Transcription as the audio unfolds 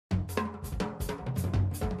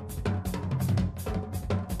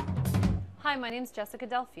Hi, my name is Jessica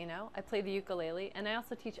Delfino. I play the ukulele, and I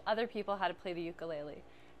also teach other people how to play the ukulele.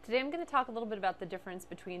 Today I'm going to talk a little bit about the difference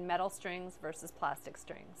between metal strings versus plastic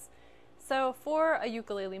strings. So for a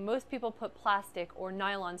ukulele, most people put plastic or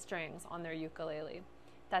nylon strings on their ukulele.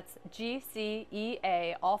 That's G, C, E,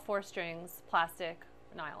 A, all four strings, plastic,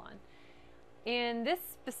 nylon. In this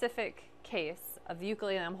specific case of the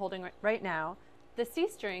ukulele I'm holding right now, the C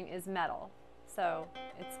string is metal. So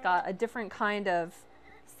it's got a different kind of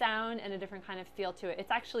sound and a different kind of feel to it. It's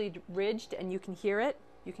actually ridged and you can hear it.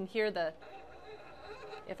 You can hear the,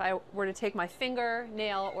 if I were to take my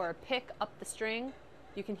fingernail or a pick up the string,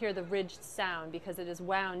 you can hear the ridged sound because it is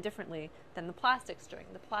wound differently than the plastic string.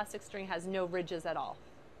 The plastic string has no ridges at all.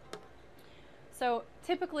 So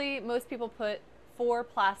typically most people put 4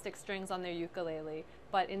 plastic strings on their ukulele,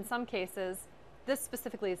 but in some cases, this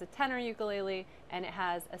specifically is a tenor ukulele and it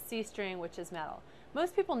has a C string which is metal.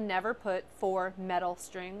 Most people never put 4 metal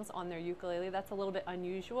strings on their ukulele. That's a little bit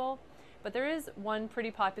unusual, but there is one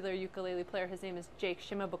pretty popular ukulele player. His name is Jake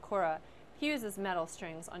Shimabukuro. He uses metal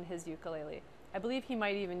strings on his ukulele. I believe he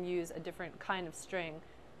might even use a different kind of string,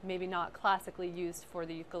 maybe not classically used for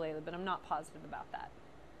the ukulele, but I'm not positive about that.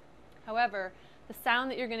 However, the sound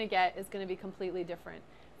that you're going to get is going to be completely different.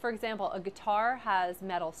 For example, a guitar has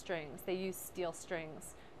metal strings. They use steel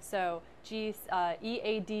strings. So E,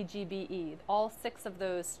 A, D, G, B, E, all 6 of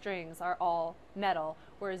those strings are all metal,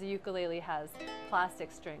 whereas a ukulele has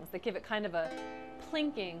plastic strings that give it kind of a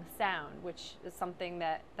plinking sound, which is something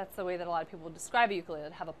that's the way that a lot of people describe a ukulele,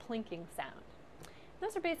 to have a plinking sound.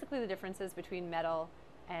 Those are basically the differences between metal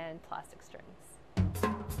and plastic strings.